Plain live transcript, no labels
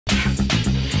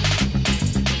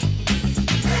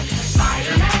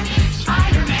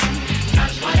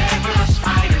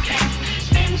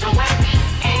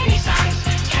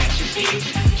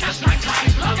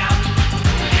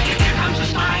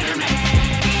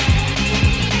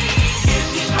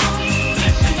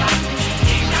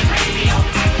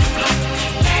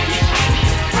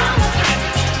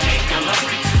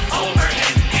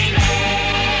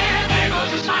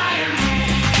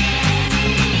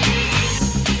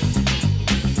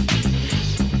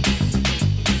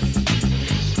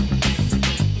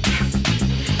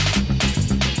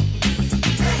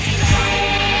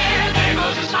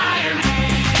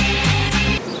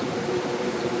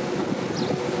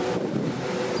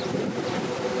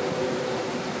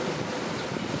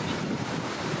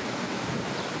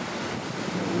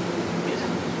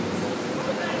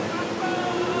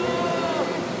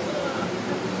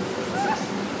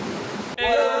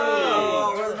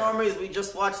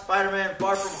watched Spider-Man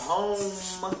Far From Home.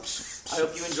 I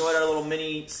hope you enjoyed our little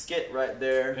mini skit right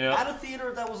there. Yep. At a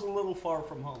theater that was a little far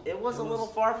from home. It was a little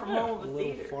far from home of the a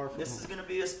little theater. far from This home. is going to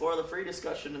be a spoiler-free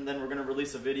discussion, and then we're going to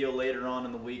release a video later on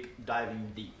in the week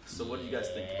diving deep. So what do you guys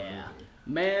think of the movie?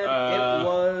 Man, it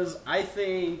was, I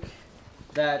think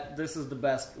that this is the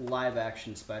best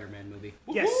live-action Spider-Man movie.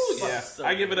 Yes. Yeah. So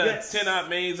I give it a yes. 10 out of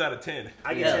 10.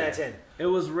 I give it 10 out of 10. It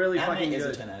was really Anime fucking is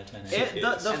good. a 10 out of 10.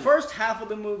 The first half of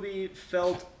the movie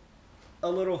felt a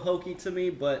little hokey to me,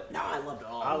 but... No, I loved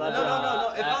all I of loved that. No.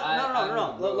 It felt,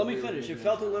 I Let me finish. It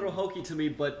felt a little hokey to me,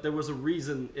 but there was a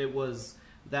reason it was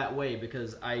that way,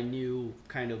 because I knew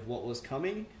kind of what was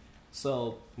coming.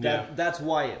 So that's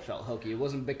why it felt hokey. It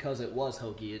wasn't because it was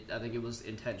hokey. I think it was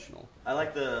intentional. I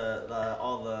like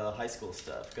all the high school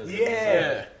stuff. Cause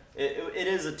Yeah. it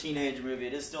is a teenage movie.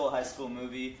 It is still a high school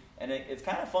movie. And it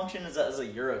kind of functions as a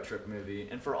Euro trip movie.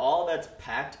 And for all that's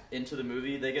packed into the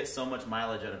movie, they get so much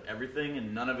mileage out of everything,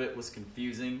 and none of it was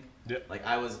confusing. Yep. Like,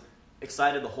 I was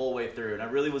excited the whole way through, and I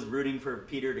really was rooting for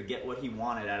Peter to get what he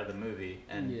wanted out of the movie.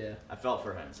 And I felt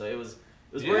for him. So it was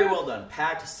very well done.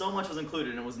 Packed, so much was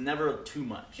included, and it was never too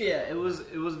much. Yeah, it was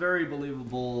very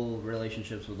believable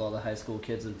relationships with all the high school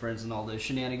kids and friends and all the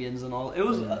shenanigans and all.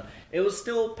 It was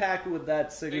still packed with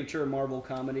that signature Marvel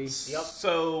comedy. Yep.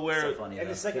 So where... So funny, And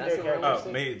though. the secondary That's the characters. Oh,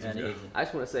 too. made. And Yeah. Asian. I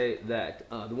just want to say that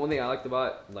the one thing I liked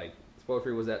about, like, spoiler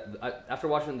free, was that after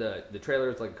watching the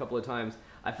trailers like a couple of times,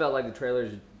 I felt like the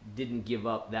trailers didn't give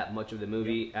up that much of the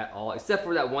movie at all, except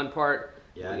for that one part.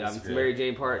 Yeah, I the disagree. Mary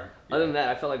Jane part. Yeah. Other than that,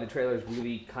 I felt like the trailers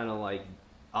really kind of like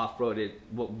off-roaded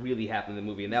what really happened in the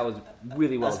movie, and that was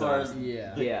really well As far done.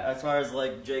 as Yeah. as far as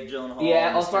like Jake Gyllenhaal. Yeah,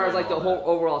 and as far as story like the and all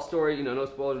whole overall story, no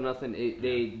spoilers or nothing.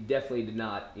 They definitely did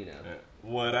not, Yeah.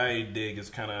 What I dig is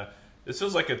kind of... This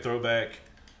feels like a throwback...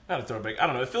 Not a throwback. I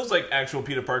don't know. It feels like actual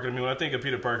Peter Parker to me. When I think of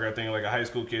Peter Parker, I think of like a high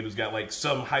school kid who's got like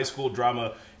some high school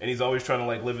drama, and he's always trying to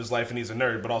like live his life, and he's a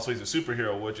nerd, but also he's a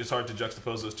superhero, which is hard to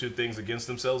juxtapose those two things against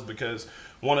themselves, because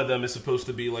one of them is supposed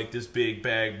to be like this big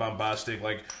bag, bombastic,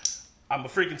 like, I'm a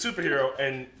freaking superhero,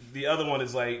 and the other one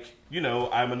is like, you know,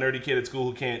 I'm a nerdy kid at school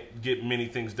who can't get many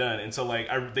things done. And so like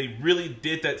they really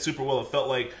did that super well. It felt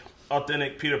like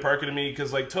authentic Peter Parker to me,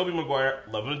 because like Tobey Maguire,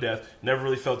 love him to death, never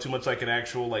really felt too much like an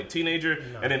actual like teenager.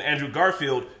 No. And then Andrew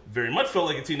Garfield very much felt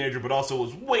like a teenager, but also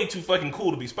was way too fucking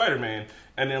cool to be Spider-Man.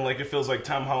 And then like it feels like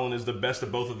Tom Holland is the best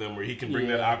of both of them, where he can bring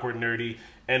that awkward nerdy,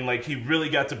 and like he really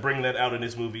got to bring that out in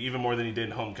this movie even more than he did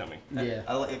in Homecoming. Yeah,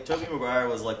 I like Tobey Maguire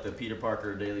was like the Peter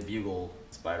Parker Daily Bugle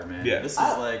Spider-Man. Yeah. This is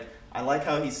like, I like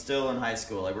how he's still in high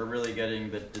school. Like, we're really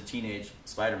getting the teenage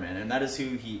Spider-Man, and that is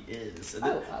who he is.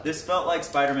 This felt like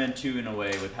Spider-Man 2 in a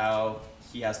way, with how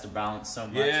he has to balance so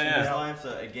much in his life, so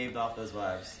it gave off those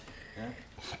vibes.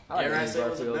 Yeah. Dare I say,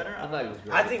 was it better? I thought it was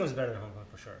great. I think it was better than Homecoming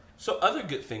for sure. So other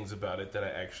good things about it that I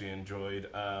actually enjoyed,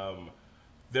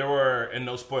 there were, and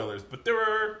no spoilers, but there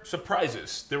were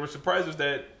surprises. There were surprises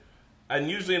that, and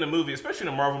usually in a movie, especially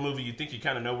in a Marvel movie, you think you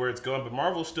kind of know where it's going, but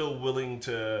Marvel's still willing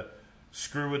to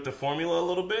screw with the formula a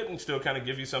little bit and still kind of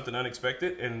give you something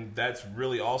unexpected, and that's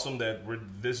really awesome that we're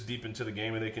this deep into the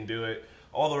game and they can do it.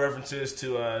 All the references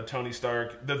to Tony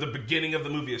Stark, the beginning of the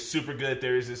movie is super good.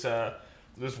 There is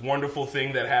this wonderful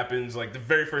thing that happens, like the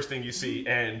very first thing you see,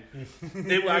 and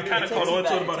I kind of caught on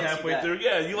to it about halfway through.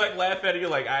 Yeah, you like laugh at it. You're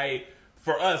like,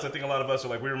 for us, I think a lot of us are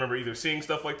like, we remember either seeing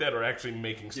stuff like that or actually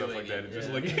making stuff like that. And just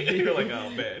like, you're like, oh,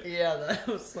 man. Yeah, that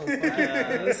was so funny.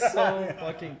 That was so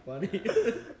fucking funny.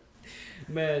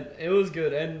 Man, it was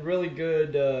good, and really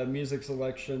good music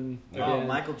selection. Oh,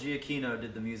 Michael Giacchino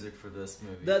did the music for this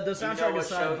movie. The Do soundtrack you know what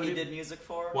aside, show but he it- did music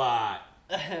for? Why?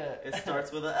 It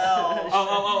starts with an L.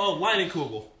 Oh,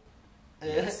 Leinenkugel.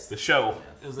 Yes. The show.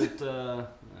 Is it,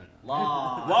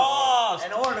 Lost!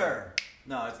 In Order.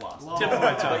 No, it's Lost. Tip of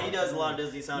my tongue. But he does a lot of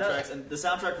Disney soundtracks, and the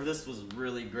soundtrack for this was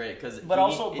really great, because it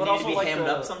needed to be like hammed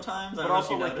the, up sometimes. I but don't know if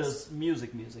also you like noticed. the music,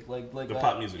 like The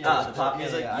pop music. The pop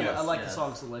music. Yeah, Yes, I like yeah. the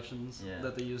song selections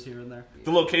that they use here and there.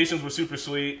 The locations were super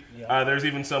sweet. Yeah. There's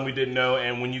even some we didn't know,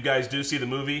 and when you guys do see the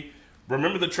movie,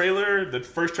 remember the trailer, the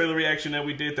first trailer reaction that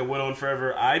we did that went on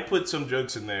forever? I put some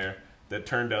jokes in there that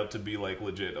turned out to be like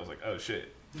legit. I was like, oh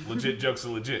shit. Legit jokes are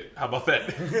legit. How about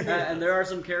that? And there are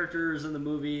some characters in the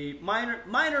movie,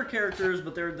 minor characters,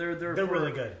 but they're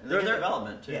really good. They're in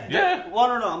development, too. Yeah.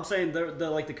 Well, no, I'm saying they're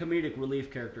like the comedic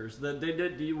relief characters.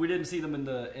 We didn't see them in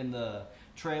the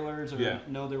trailers or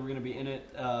know they were going to be in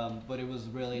it, but it was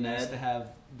really nice to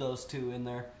have those two in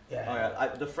there. Yeah. Oh,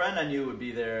 yeah. The friend I knew would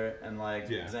be there, and like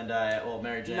Zendaya, well,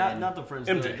 Mary Jane. Not the friends,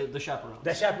 MJ. the chaperones.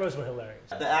 The chaperones were hilarious.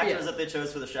 The actors that they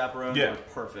chose for the chaperone Yeah. were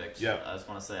perfect. Yeah. I just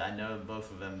want to say, I know both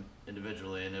of them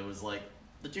individually, and it was like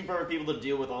the two perfect people to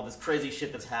deal with all this crazy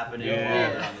shit that's happening while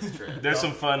they're on this trip. There's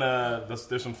some fun.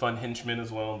 There's some fun henchmen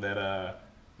as well that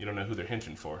you don't know who they're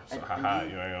henching for. So haha,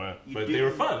 you know. But they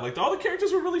were fun. Like all the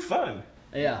characters were really fun.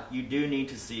 Yeah. You do need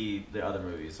to see the other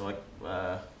movies. So like,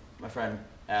 my friend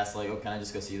asked like, "Oh, can I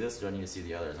just go see this? Or do I need to see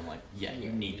the others?" I'm like, "Yeah,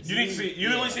 you need to." You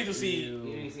at least need to see.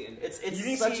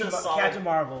 It's such a solid. Captain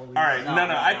Marvel. All right, no.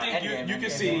 I think you can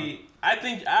see. I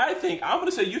think I'm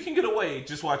gonna say you can get away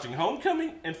just watching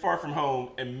Homecoming and Far From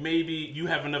Home, and maybe you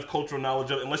have enough cultural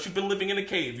knowledge of it. Unless you've been living in a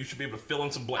cave, you should be able to fill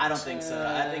in some blanks. I don't think so.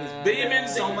 I think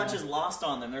so much is lost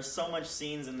on them. There's so much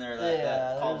scenes in there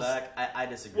that call back. I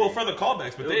disagree. Well, for the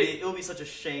callbacks, but it would be such a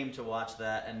shame to watch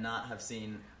that and not have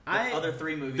seen the other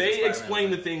 3 movies. They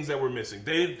explain the things that we're missing.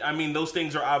 Those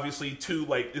things are obviously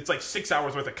it's like 6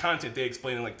 hours worth of content they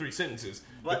explain in like 3 sentences.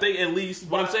 But they at least,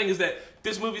 what I'm saying is that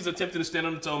this movie is attempting to stand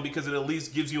on its own because it at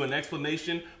least gives you an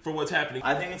explanation for what's happening.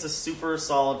 I think it's a super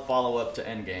solid follow-up to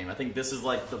Endgame. I think this is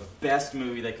like the best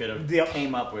movie they could have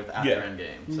came up with after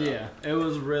Endgame. So. Yeah, it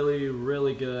was really,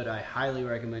 really good. I highly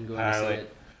recommend going to see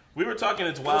it. We were talking,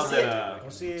 it's wild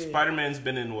that Spider-Man's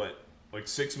been in like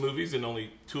 6 movies, and only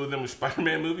 2 of them are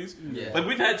Spider-Man movies. Yeah. Like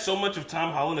we've had so much of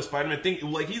Tom Holland as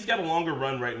Spider-Man. Like he's got a longer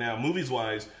run right now,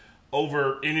 movies-wise,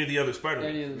 over any of the other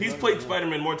Spider-Man. He's played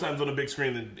Spider-Man more times on the big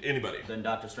screen than anybody. Then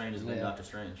Doctor Strange has been Doctor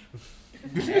Strange.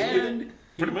 And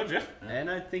pretty much, yeah. And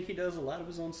I think he does a lot of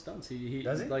his own stunts. He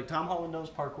does he? Like Tom Holland knows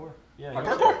parkour. Yeah,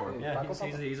 parkour. Yeah,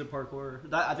 he's a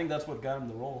parkour. I think that's what got him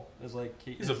the role. Is like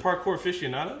he's a parkour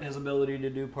aficionado. His ability to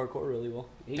do parkour really well.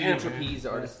 He can trapeze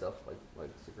artist stuff like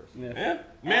super. Yeah,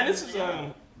 man, this is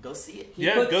Go see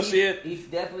it. Go see it. He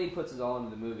definitely puts his all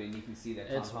into the movie, and you can see that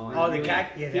Tom Holland. Oh, the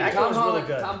actor was really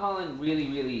good. Tom Holland really,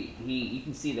 you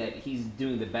can see that he's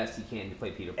doing the best he can to play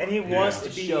Peter Parker. And he wants to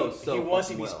be. He wants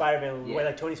to be well. Spider-Man, the way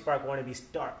like Tony Stark wanted to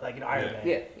be like an Iron Man.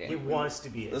 Yeah. He wants to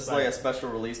be it. This is like a special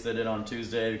release they did on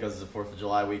Tuesday because it's the 4th of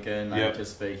July weekend. I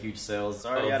anticipate huge sales. It's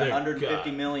already at 150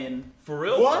 million. For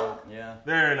real? What? Yeah.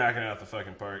 They're knocking out the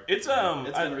fucking park. It's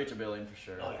gonna reach $1 billion for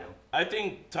sure. I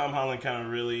think Tom Holland kind of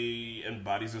really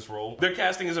embodies this role. Their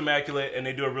casting is immaculate, and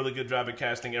they do a really good job at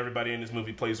casting. Everybody in this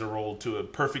movie plays their role to a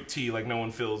perfect T, like no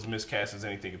one feels miscast as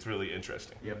anything. It's really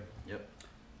interesting. Yep.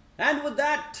 And with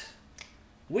that,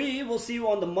 we will see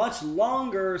you on the much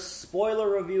longer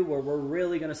spoiler review where we're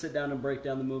really going to sit down and break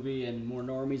down the movie, and more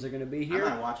normies are going to be here. I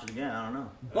might watch it again. I don't know.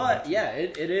 But yeah,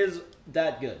 it is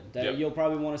that good that you'll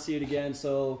probably want to see it again.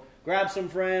 So grab some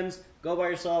friends. Go by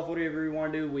yourself, whatever you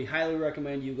want to do. We highly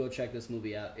recommend you go check this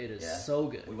movie out. It is so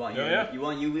good. We want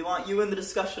you. We want you in the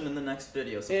discussion in the next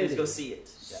video. So please go see it.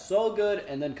 Yeah. So good,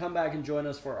 and then come back and join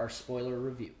us for our spoiler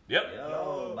review. Yep.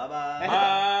 Bye.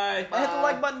 Bye. Hit the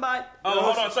like button. Bye. Oh,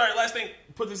 hold on. Sorry. Last thing.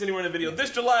 Put this anywhere in the video. This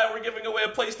July, we're giving away a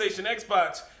PlayStation,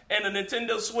 Xbox, and a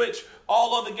Nintendo Switch.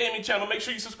 All on the gaming channel. Make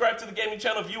sure you subscribe to the gaming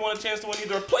channel if you want a chance to win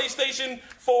either a PlayStation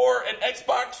 4, an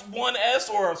Xbox One S,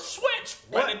 or a Switch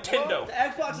by Nintendo. The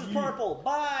Xbox is purple.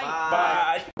 Bye.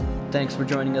 Bye. Thanks for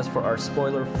joining us for our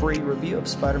spoiler-free review of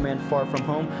Spider-Man Far From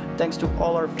Home. Thanks to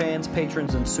all our fans,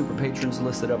 patrons, and super patrons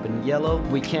listed up in yellow.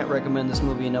 We can't recommend this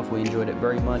movie enough. We enjoyed it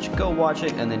very much. Go watch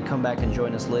it and then come back and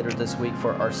join us later this week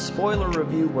for our spoiler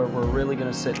review where we're really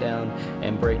going to sit down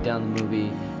and break down the movie,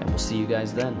 and we'll see you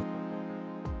guys then.